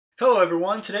Hello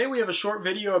everyone, today we have a short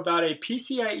video about a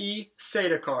PCIe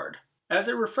SATA card. As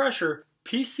a refresher,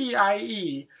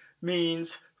 PCIe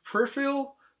means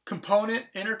Peripheral Component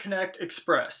Interconnect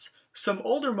Express. Some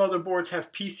older motherboards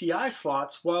have PCI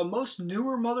slots, while most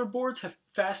newer motherboards have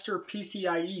faster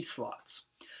PCIe slots.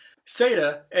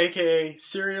 SATA, aka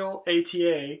Serial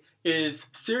ATA, is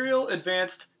Serial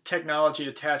Advanced Technology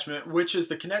Attachment, which is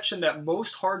the connection that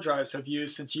most hard drives have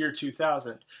used since year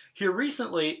 2000. Here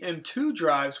recently, M2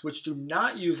 drives, which do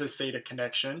not use a SATA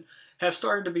connection, have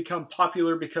started to become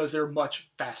popular because they're much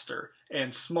faster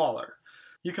and smaller.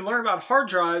 You can learn about hard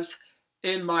drives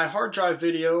in my hard drive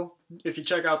video if you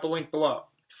check out the link below.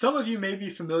 Some of you may be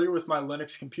familiar with my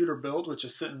Linux computer build, which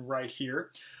is sitting right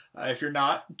here. If you're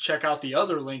not, check out the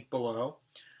other link below.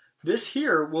 This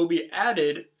here will be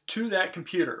added to that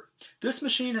computer. This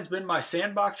machine has been my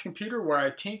sandbox computer where I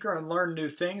tinker and learn new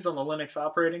things on the Linux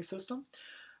operating system.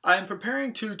 I am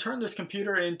preparing to turn this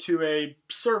computer into a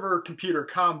server-computer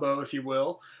combo, if you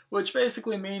will, which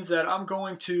basically means that I'm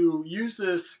going to use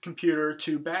this computer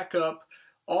to back up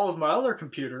all of my other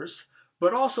computers,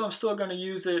 but also I'm still going to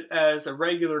use it as a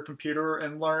regular computer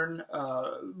and learn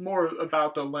more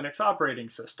about the Linux operating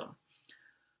system.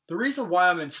 The reason why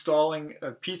I'm installing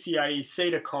a PCIe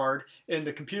SATA card in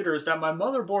the computer is that my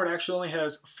motherboard actually only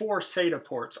has 4 SATA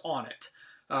ports on it.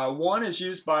 One is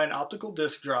used by an optical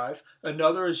disk drive,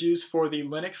 another is used for the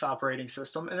Linux operating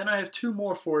system, and then I have 2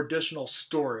 more for additional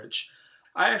storage.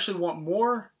 I actually want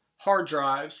more hard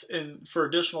drives for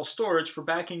additional storage for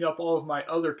backing up all of my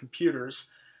other computers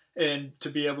and to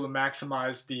be able to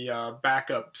maximize the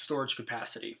backup storage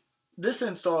capacity. This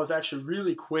install is actually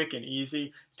really quick and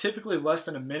easy, typically less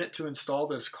than a minute to install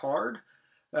this card.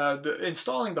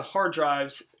 Installing the hard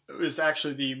drives is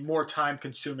actually the more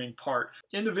time-consuming part.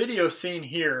 In the video seen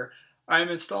here, I am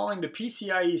installing the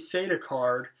PCIe SATA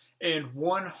card and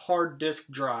 1 hard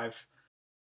disk drive.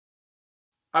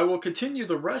 I will continue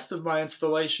the rest of my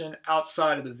installation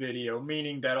outside of the video,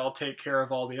 meaning that I'll take care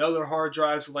of all the other hard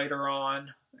drives later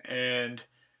on, and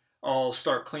I'll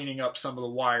start cleaning up some of the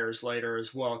wires later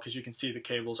as well, because you can see the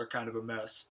cables are kind of a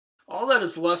mess. All that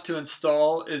is left to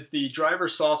install is the driver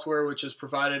software, which is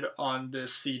provided on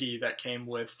this CD that came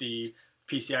with the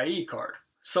PCIe card.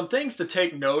 Some things to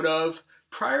take note of: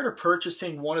 prior to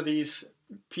purchasing one of these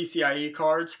PCIe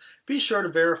cards, be sure to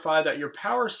verify that your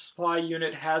power supply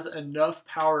unit has enough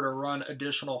power to run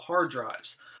additional hard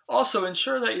drives. Also,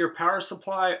 ensure that your power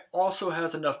supply also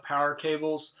has enough power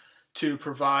cables to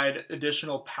provide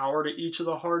additional power to each of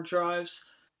the hard drives.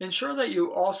 Ensure that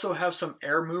you also have some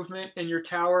air movement in your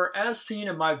tower. As seen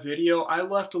in my video, I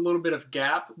left a little bit of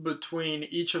gap between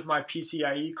each of my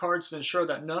PCIe cards to ensure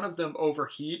that none of them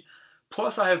overheat.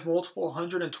 Plus, I have multiple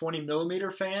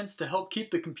 120mm fans to help keep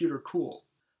the computer cool.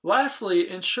 Lastly,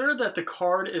 ensure that the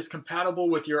card is compatible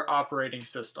with your operating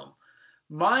system.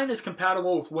 Mine is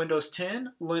compatible with Windows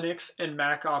 10, Linux, and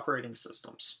Mac operating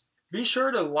systems. Be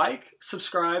sure to like,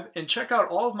 subscribe, and check out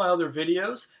all of my other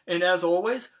videos. And as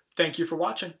always, thank you for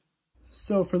watching.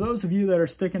 So for those of you that are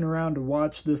sticking around to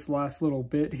watch this last little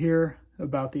bit here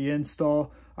about the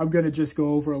install, I'm going to just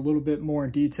go over a little bit more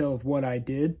in detail of what I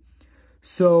did.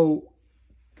 So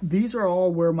these are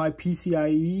all where my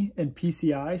PCIe and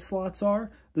PCI slots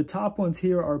are. The top ones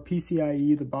here are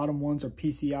PCIe, the bottom ones are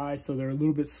PCI, so they're a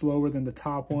little bit slower than the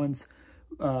top ones.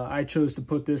 I chose to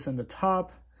put this in the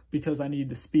top because I need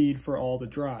the speed for all the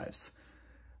drives.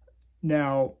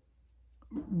 Now,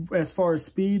 as far as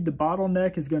speed, the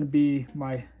bottleneck is going to be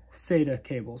my SATA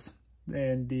cables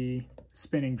and the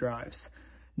spinning drives.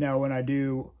 Now, when I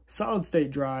do solid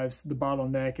state drives, the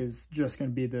bottleneck is just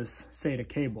going to be this SATA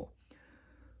cable.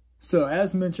 So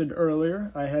as mentioned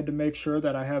earlier, I had to make sure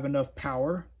that I have enough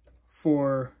power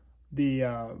for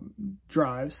the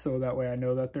drives, so that way I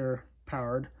know that they're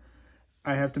powered.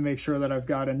 I have to make sure that I've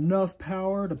got enough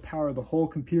power to power the whole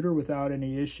computer without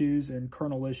any issues and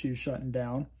kernel issues shutting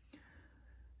down.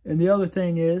 And the other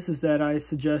thing is that I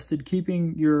suggested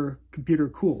keeping your computer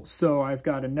cool. So I've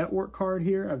got a network card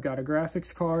here, I've got a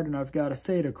graphics card, and I've got a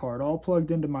SATA card all plugged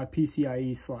into my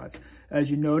PCIe slots. As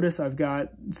you notice, I've got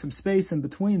some space in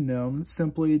between them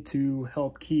simply to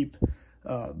help keep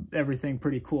everything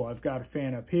pretty cool. I've got a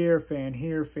fan up here, fan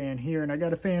here, and I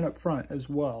got a fan up front as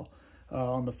well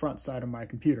on the front side of my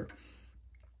computer.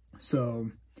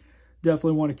 So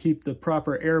definitely want to keep the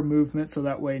proper air movement so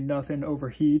that way nothing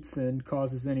overheats and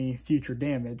causes any future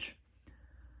damage.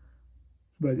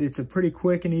 But it's a pretty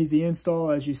quick and easy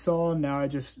install, as you saw. Now I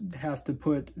just have to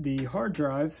put the hard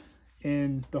drive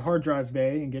in the hard drive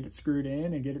bay and get it screwed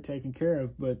in and get it taken care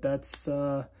of. But that's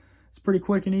it's pretty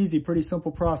quick and easy, pretty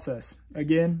simple process.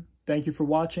 Again, thank you for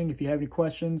watching. If you have any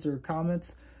questions or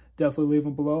comments, definitely leave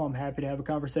them below. I'm happy to have a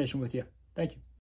conversation with you. Thank you.